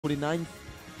49th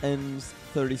and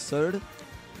 33rd.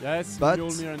 Yes, but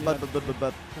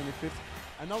 25th.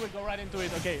 And now we go right into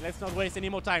it. Okay, let's not waste any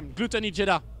more time. Glutonny,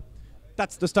 Jeda.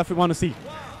 That's the stuff we want to see.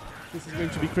 This is going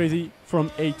to be crazy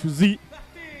from A to Z.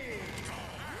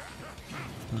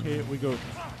 Here we go.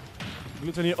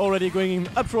 Glutonny already going in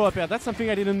up throw up air. That's something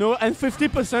I didn't know. And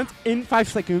 50% in 5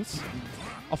 seconds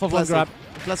off of one grab.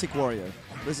 Classic Wario.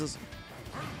 This is.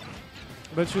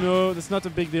 But you know, that's not a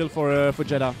big deal for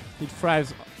Jeda. He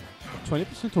thrives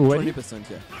 20% already. 20%,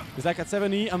 yeah. He's like at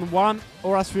 70 and one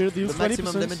aura sphere deals 20%. The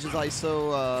maximum damages I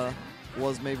saw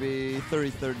was maybe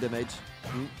 33rd damage.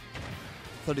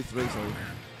 33, sorry.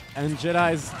 And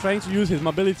Jeda is trying to use his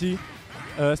mobility,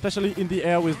 especially in the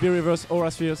air with B-reverse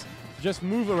aura spheres. Just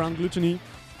move around Glutonny,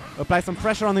 apply some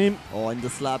pressure on him. Oh, and the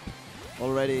slap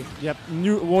already. Yep,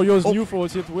 Wario's new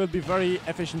forward tilt will be very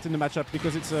efficient in the matchup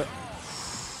because it's a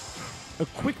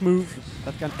quick move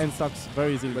that can end stocks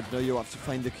very easily. But no, you have to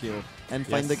find the kill. And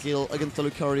find the kill against the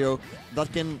Lucario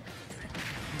that can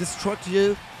destruct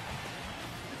you.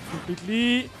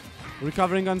 Completely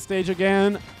recovering on stage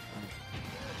again.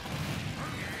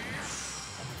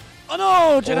 Oh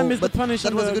no! Jeda missed the punish.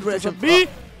 That was a good reaction.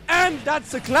 And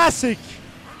that's a classic!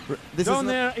 This down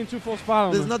there into force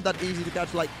palm. This is not that easy to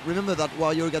catch. Like, remember that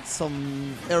Wario got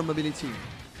some air mobility.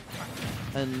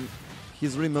 And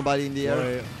he's really mobile in the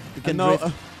air. He can drift.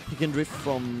 He can drift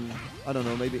from, I don't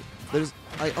know, maybe.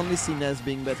 I only see Nez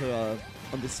being better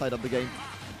on this side of the game.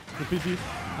 Completely.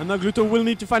 And now Gluto will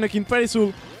need to find a king pretty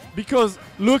soon. Because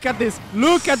look at this.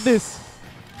 Look at this.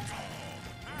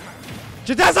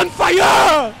 Jeda's on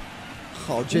fire!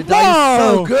 Oh, Jeda is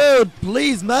so good.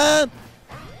 Please, man.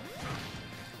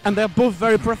 And they're both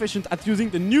very proficient at using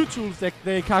the new tools that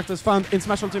their characters found in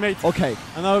Smash Ultimate. Okay.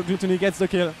 And now Glutonny gets the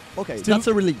kill. Okay, Still that's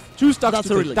a relief. 2 stocks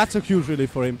to take. That's a huge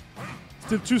relief for him.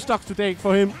 Still 2 stocks to take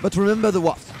for him. But remember the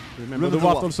waft. Remember the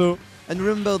waft also. And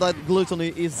remember that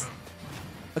Glutonny is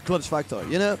a clutch factor,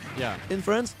 you know? Yeah. In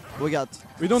France, we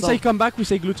don't say comeback, we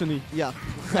say Glutonny. Yeah.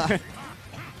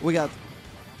 We got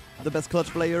the best clutch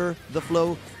player, the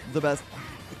flow, the best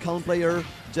count player,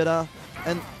 Jeda,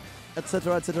 and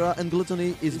etc. etc. And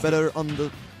Glutonny is better on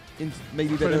the,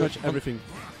 maybe pretty better much everything,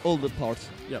 all the parts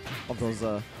of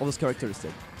those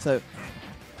characteristics. So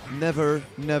never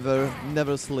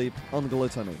sleep on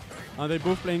Glutonny. And they're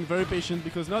both playing very patient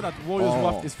because now that Wario's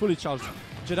waft is fully charged,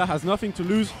 Jeda has nothing to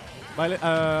lose by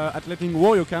at letting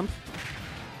Wario camp.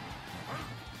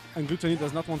 And Glutonny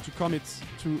does not want to commit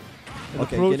to an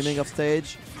approach. Getting off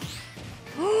stage.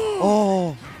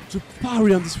 Oh, to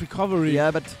parry on this recovery.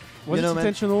 Yeah, but was it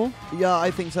intentional? Yeah,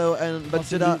 I think so. And but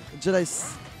Jeda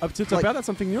is up tilt up air. That's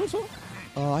something new also.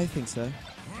 Oh, I think so.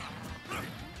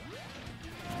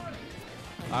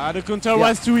 The counter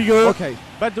was too eager. Okay,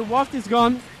 but the waft is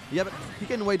gone. Yeah, but he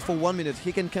can wait for 1 minute.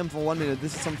 He can camp for 1 minute.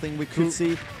 This is something we could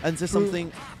see, and this is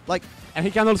something like. And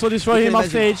he can also destroy him off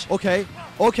stage. Okay.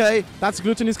 That's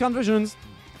Glutonny's conversions.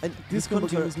 And this combo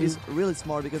is really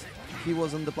smart because he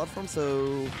was on the platform,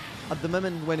 so at the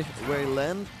moment when he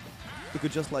land, he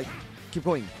could just like keep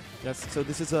going. Yes. So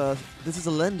this is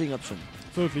a landing option.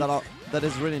 Totally. That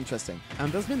is really interesting.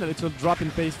 And there's been a little drop in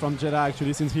pace from Jeda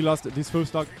actually since he lost this first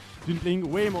stock. He's been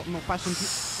playing way more passionately.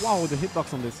 Wow, the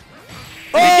hitbox on this.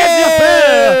 Oh! He gets the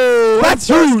affair! That's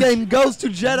huge! First game goes to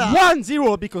Jeda.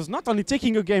 1-0 because not only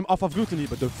taking a game off of Glutonny,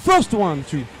 but the first one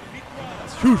too.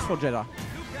 That's huge for Jeda.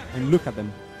 And look at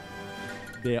them.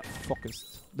 They are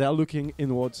focused. They are looking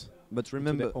inwards. But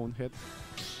remember their own head.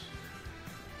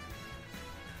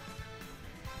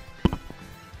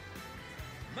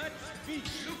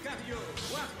 Lucario,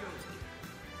 Wario.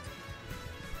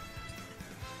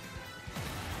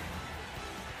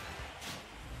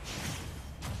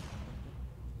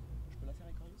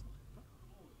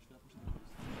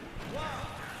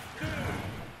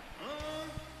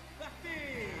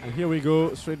 And here we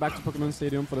go, straight back to Pokemon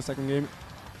Stadium for the second game.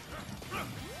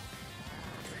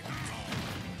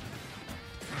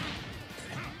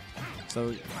 So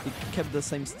he kept the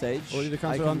same stage. Already the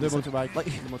counter on the motorbike.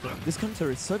 Like, this counter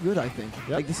is so good, I think. Yep.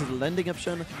 Like this is a landing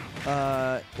option.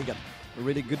 He got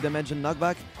really good damage and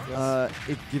knockback. Yes.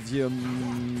 It gives you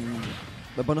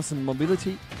the bonus in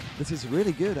mobility. This is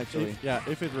really good, actually.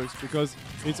 If it works, because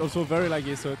it's also very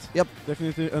laggy, so it's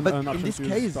definitely an option in this to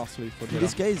case, use for Jeda. In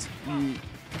this case,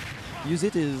 use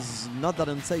it is not that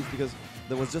unsafe because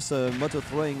there was just a motor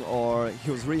throwing or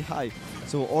he was really high.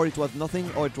 So or it was nothing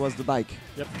or it was the bike.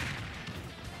 Yep.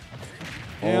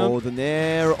 Oh, the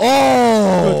nair.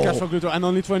 Oh! Good catch for Gluto, and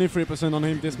only 23% on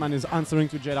him. This man is answering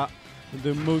to Jeda in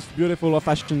the most beautiful of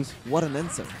fashions. What an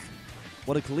answer.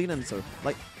 What a clean answer.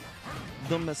 Like,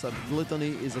 don't mess up.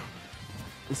 Glutonny is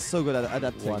so good at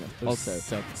adapting also.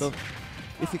 So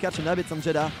if you catch an habit on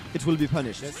Jeda, it will be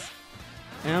punished. Yes.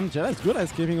 And Jeda is good at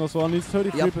escaping also, only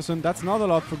 33%. That's not a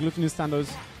lot for Glutonny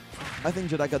standards. I think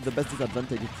Jeda got the best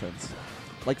disadvantage in France.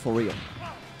 Like for real.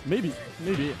 Maybe.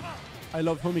 I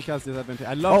love Homika's disadvantage.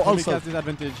 I love Homika's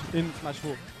disadvantage in Smash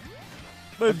 4.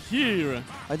 But here,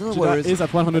 I don't know Jeda where is at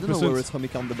 100%. I don't know where is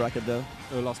Homika on the bracket though.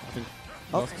 Lost, I think.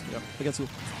 Oh, Lost, yeah. Pikachu.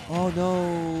 Oh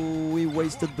no, we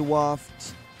wasted the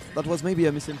waft. That was maybe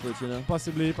a misinput, you know.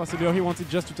 Possibly, or he wanted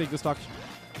just to take the stock.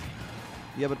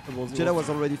 Yeah, but Jeda was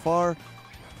already far.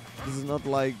 This is not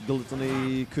like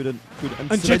Glutonny could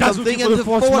anticipate something in the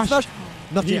forward smash.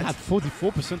 Not he yet. had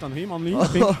 44% on him only, I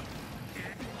think.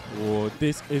 Oh,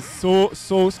 this is so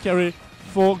scary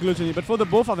for Glutonny, but for the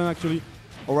both of them actually.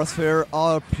 Aurasphere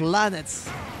are planets.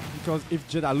 Because if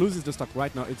Jeda loses the stock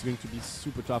right now, it's going to be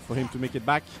super tough for him to make it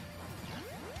back.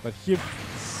 But he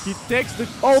takes the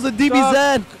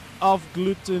DBZ of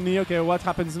Glutonny. Okay, what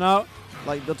happens now?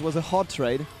 Like that was a hard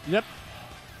trade. Yep.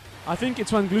 I think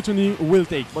it's one Glutonny will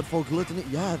take. But for Glutonny,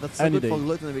 yeah, that's so good for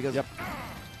Glutonny because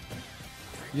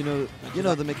you know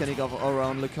the mechanic of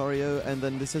around Lucario, and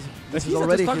then this is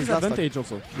already his last advantage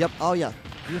also. Yep. Oh yeah.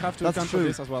 You have to account for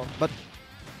this as well. But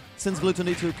since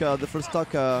Glutonny took the first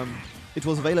stock, it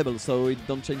was available, so it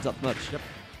don't change that much. Yep.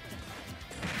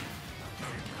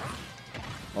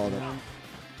 Oh, that.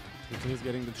 He's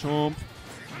getting the chomp.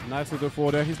 Nice little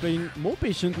forwarder. He's playing more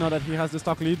patient now that he has the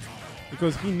stock lead,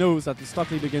 because he knows that the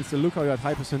stock lead against the Lucario at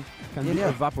high percent can be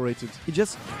evaporated. He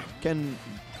just can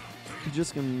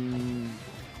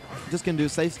do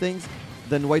safe things,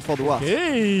 then wait for the waft.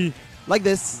 Hey! Like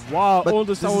this. Wow! But all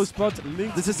the sour spots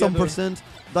linked. This is some percent.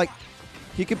 Like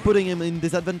he kept putting him in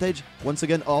disadvantage. Once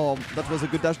again, oh, that was a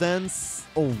good dash dance.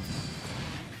 Oh.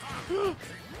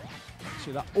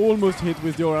 Jeda almost hit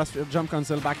with the Aurasphere jump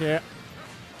cancel back here.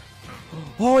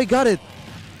 Oh, he got it.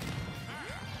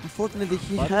 Unfortunately,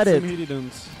 he had it. He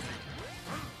didn't.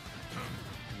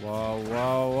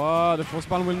 Wow. The force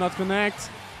palm will not connect.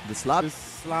 The slap. This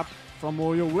slap from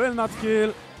Wario will not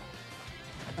kill.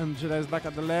 And Jeda is back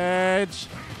at the ledge.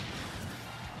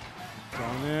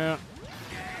 Down here.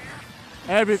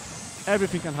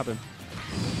 Everything can happen.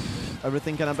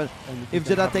 Everything can happen. If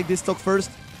Jeda take this stock first,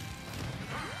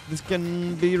 this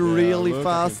can be really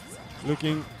fast.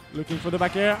 Looking for the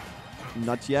back air.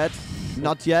 Not yet.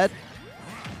 Not yet.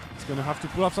 He's gonna have to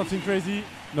pull off something crazy.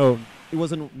 No, he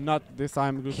wasn't. Not this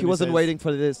time. He wasn't waiting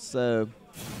for this. He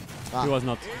was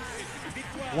not.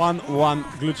 1-1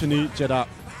 Glutonny Jeda.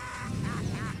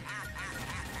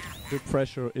 The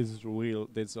pressure is real.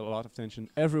 There's a lot of tension.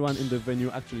 Everyone in the venue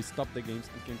actually stopped the games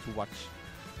and came to watch.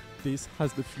 This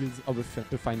has the feels of a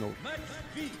final.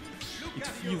 It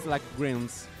feels like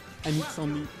bronze, and it's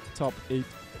only top 8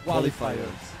 qualifiers.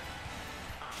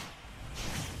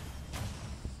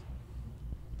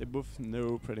 They both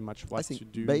know pretty much what to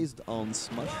do. Based on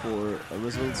Smash 4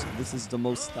 results, this is the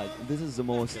most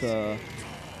qualifier.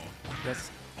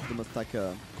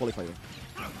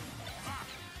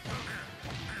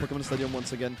 Pokemon Stadium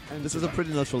once again. And this is a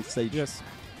pretty natural stage. Yes.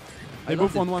 They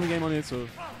both won one game on it, so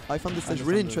I found this stage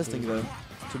really interesting though,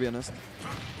 to be honest.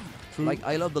 True. Like,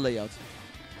 I love the layout.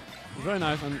 Very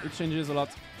nice, and it changes a lot.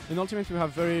 In Ultimate, we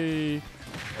have a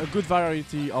good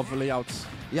variety of layouts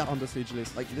on the stage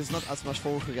list. Like, it is not as Smash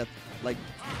 4 who get like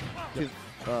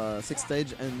 6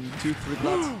 stage and 2 free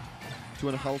bloods,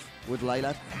 2.5 with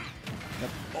Lilac. Yep.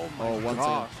 Oh my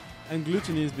gosh. And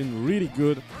Glutonny has been really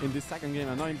good in this second game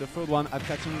and now in the third one at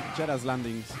catching Jeda's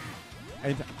landings.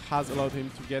 And it has allowed him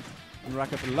to get and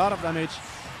rack up a lot of damage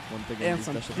and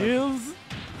some kills.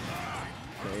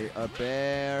 Okay, up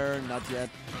air, not yet.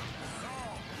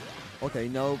 Okay,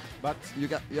 no, but you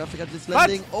have to get this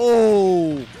landing.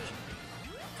 Oh!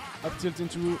 Up tilt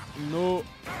into no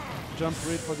jump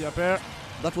read for the up air.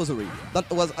 That was a read. That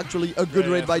was actually a good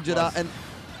read by Jeda, and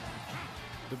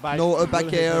no a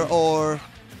back air or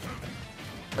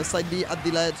a side B at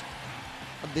the ledge,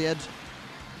 at the edge.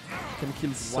 Can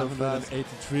kill so fast.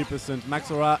 183%. Max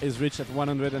Aura is reached at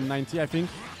 190, I think,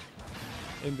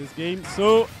 in this game.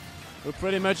 So we're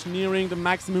pretty much nearing the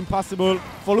maximum possible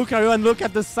for Lucario, and look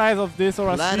at the size of this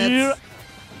Aura sphere.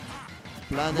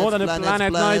 More than a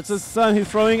planet. Now it's a sun he's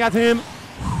throwing at him.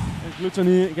 And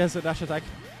Glutonny gets a dash attack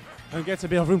and gets a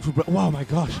bit of room to breathe. Wow, my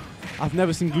gosh. I've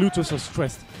never seen Gluto so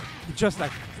stressed. He just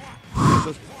like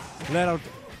let out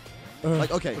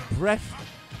like, okay, breath.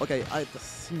 Okay,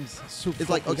 seems so it's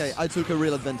like, okay, I took a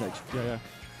real advantage. Yeah.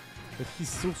 But he's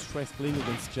so stressed playing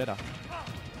against Jeda.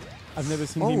 I've never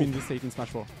seen him in this state in Smash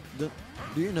 4. Do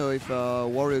you know if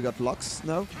Wario got locks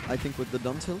now? I think with the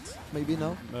down tilt, maybe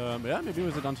now? Yeah, maybe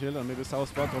with the down tilt or maybe South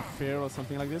Spot or Fair or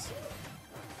something like this.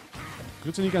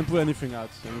 Glutonny can pull anything out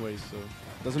anyway, so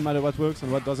Doesn't matter what works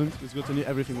and what doesn't. With Glutonny,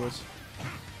 everything works.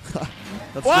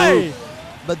 That's Why? true.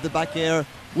 But the back air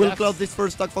will Yes. close this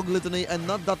first stock for Glutonny and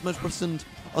not that much percent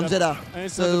on Jeda. And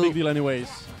it's so not a big deal anyways.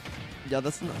 yeah,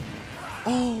 that's not.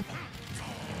 Oh!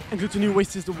 And Glutonny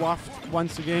wastes the waft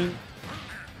once again.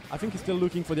 I think he's still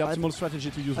looking for the optimal strategy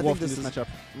to use I think waft in this this is-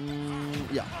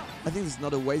 matchup. Yeah, I think it's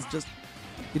not a waste. Just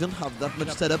you don't have that much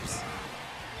setups.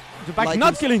 The back like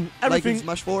not in- killing Like everything in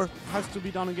Smash 4, has to be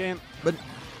done again. but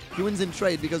he wins in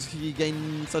trade because he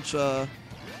gained such a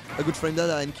good frame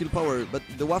data and kill power. But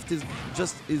the waft is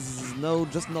just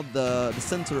not the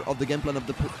center of the game plan of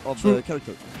the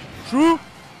character. True.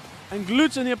 And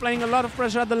Glutonny applying a lot of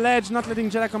pressure at the ledge, not letting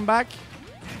Jeda come back.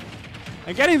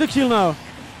 And getting the kill now.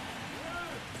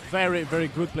 Very, very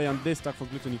good play on this stock for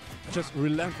Glutonny. Just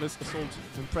relentless assault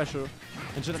and pressure.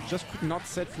 And Jeda just could not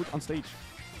set foot on stage.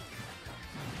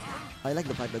 I like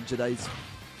the fact that Jeda is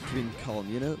keeping calm.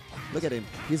 You know, look at him.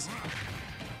 He's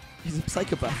a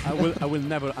psychopath. I will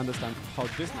never understand how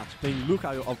this match, playing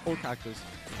Lucario of all characters,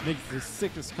 makes the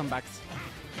sickest comebacks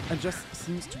and just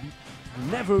seems to be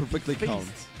never Perfectly faced. calm.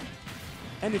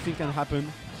 Anything can happen,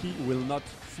 he will not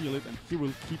feel it and he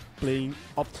will keep playing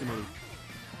optimally.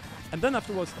 And then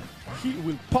afterwards, he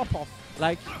will pop off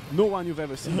like no one you've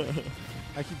ever seen.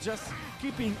 Like he just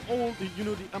keeping all the,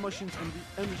 the emotions and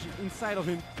the energy inside of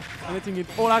him and letting it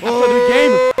all out after the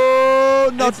game. Oh,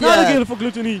 not It's not a yet. kill for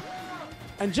Glutonny.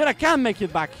 And Jeda can make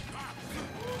it back.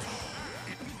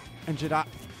 And Jeda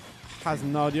has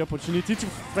now the opportunity to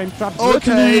frame trap Okay,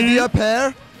 Glutonny. the up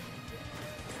air.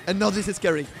 And now this is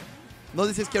scary. Now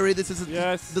this is scary. This is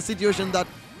Yes. the situation that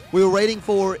we were waiting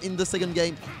for in the second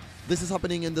game. This is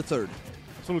happening in the third.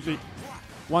 Absolutely.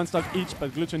 One stock each,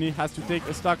 but Glutonny has to take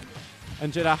a stock.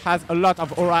 And Jeda has a lot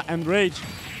of aura and rage.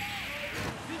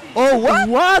 Oh, what?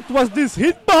 What was this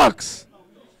hitbox?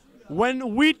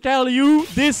 When we tell you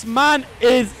this man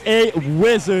is a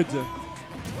wizard.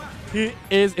 He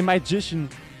is a magician.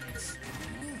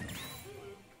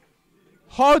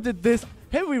 How did this...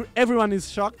 Everyone is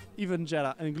shocked, even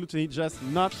Jeda, and Glutonny just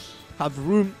not have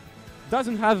room,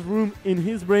 doesn't have room in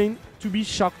his brain to be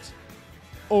shocked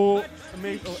or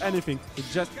amazed or anything. It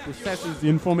just processes the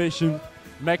information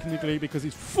mechanically because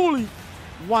he's fully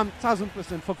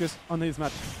 1000% focused on his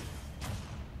match.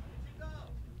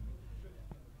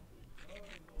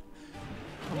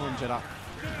 Come on, Jeda.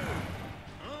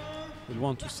 We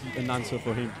want to see an answer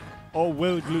for him. Or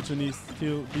will Glutonny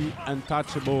still be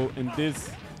untouchable in this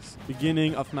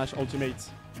beginning of Smash Ultimate?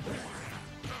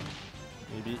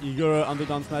 Maybe eager on the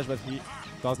down smash, but he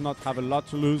does not have a lot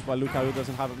to lose, while Lucario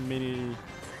doesn't have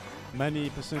many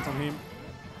percent on him.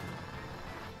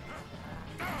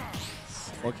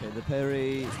 Okay, the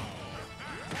parry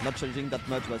not changing that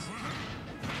much, but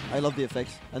I love the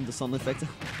effects and the sound effect.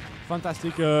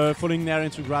 Fantastic falling there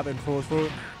into grab and forward throw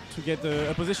to get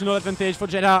a positional advantage for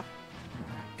Jeda.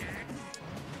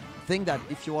 Think that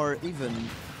if you are even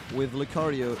with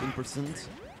Lucario in percent,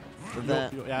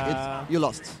 then yeah. you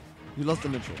lost. You lost the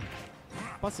neutral.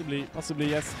 Possibly,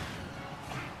 yes.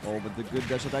 Oh, but the good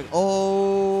dash attack.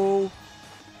 Oh!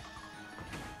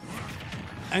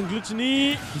 And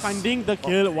Glutonny finding the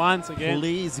kill once again.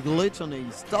 Please,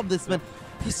 Glutonny, stop this man.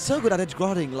 He's so good at edge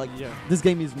guarding. Like, Yeah. this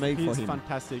game is made for He's him.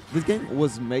 fantastic. This game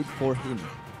was made for him.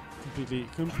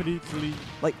 Completely.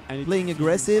 Like, And it playing feels-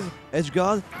 aggressive, edge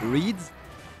guard, reads.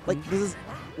 Like, this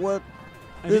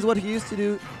is what he used to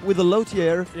do with the low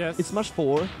tier. Yes. It's Smash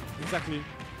 4. Exactly.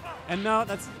 And now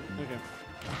that's okay.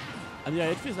 And yeah,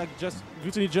 it feels like just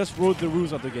Glutonny just wrote the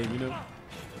rules of the game, you know.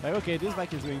 Like, okay, this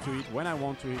bike is going to hit when I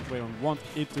want to hit, when I want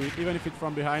it to hit, even if it's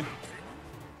from behind.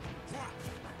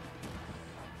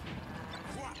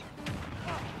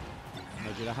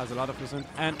 Jeda has a lot of percent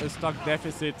and a stock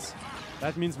deficit.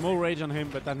 That means more rage on him,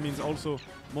 but that means also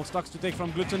more stocks to take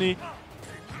from Glutonny.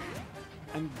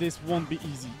 And this won't be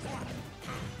easy.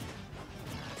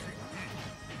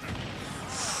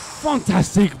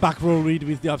 Fantastic back row read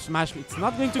with the up smash. It's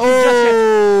not going to be just yet.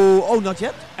 Oh, not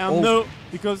yet? Oh. No,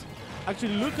 because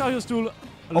actually Lucario's tool,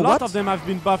 a lot what? of them have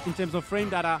been buffed in terms of frame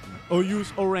data, or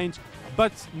use, or range,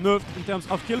 but nerfed in terms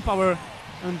of kill power.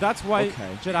 And that's why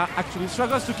Okay. Jeda actually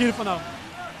struggles to kill for now.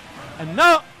 And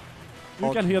now you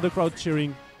Okay. can hear the crowd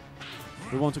cheering.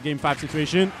 We want a game 5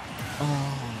 situation.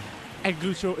 And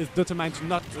Glucio is determined to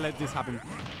not let this happen.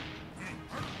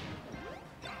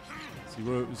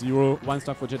 0-0, 1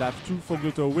 stock for Jeda, 2 for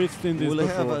Gluto. We've seen this Will I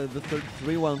before. have the third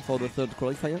 3-1 for the third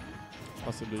qualifier?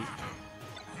 Possibly.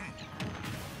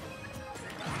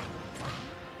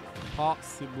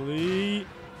 Possibly.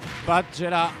 But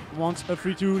Jeda wants a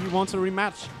 3-2. He wants a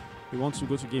rematch. He wants to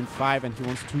go to game 5 and he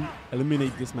wants to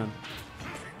eliminate this man.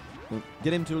 No,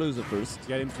 get him to loser first.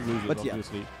 Get him to lose it, But yeah.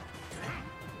 obviously.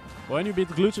 When you beat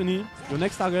Glutonny, your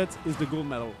next target is the gold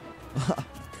medal.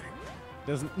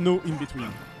 There's no in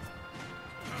between.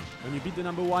 When you beat the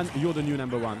number 1, you're the new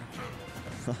number 1.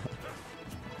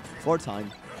 4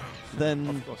 time. Then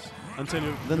Of course. Until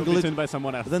you're Then beaten by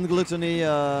someone else. then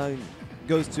Glutonny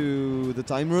goes to the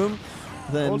time room,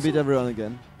 then Also- beat everyone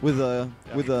again with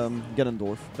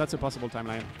Ganondorf. That's a possible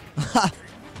timeline.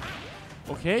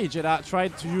 Okay, Jeda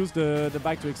tried to use the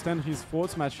back to extend his forward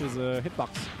smash's hitbox.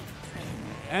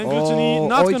 And Glutonny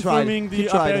not he confirming tried. He the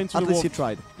tried. up air into At the least wall. he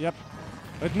tried. Yep.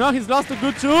 But now he's lost a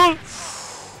good tool.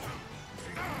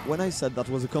 When I said that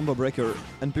was a combo breaker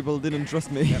and people didn't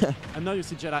trust me. And now you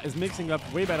see Jeda is mixing up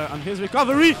way better on his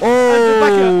recovery. Oh! And the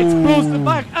back air explodes the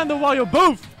back and the Wario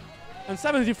both. And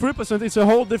 73%, it's a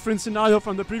whole different scenario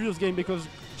from the previous game because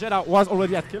Jeda was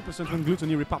already at kill percent when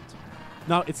Glutonny repopped.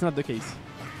 Now it's not the case.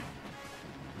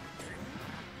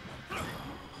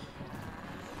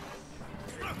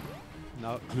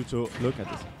 Now Gluto, look at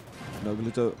this. No,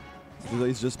 Gluto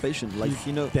is just patient. Like He's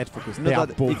you know, dead focused. you They know are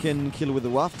that he both. can kill with the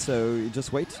waft, so you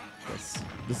just wait. Yes.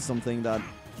 This is something that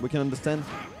we can understand,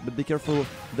 but be careful.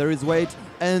 There is weight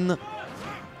and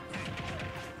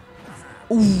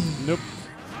Nope.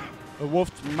 A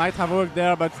Waft might have worked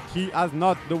there, but he has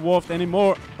not the Waft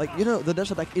anymore. like you know the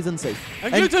dash attack isn't safe.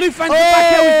 And Glutonny finds the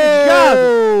back air with his gun!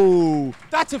 Oh!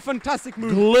 That's a fantastic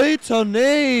move.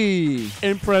 Glutonny!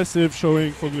 Impressive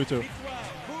showing for Gluto.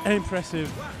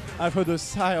 Impressive. I've heard a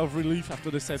sigh of relief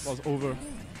after the set was over.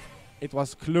 It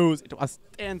was close, it was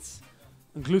tense.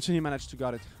 And Glutonny managed to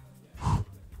get it.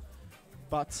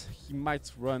 But he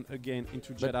might run again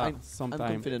into But Jeda I'm sometime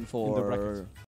confident in the bracket. for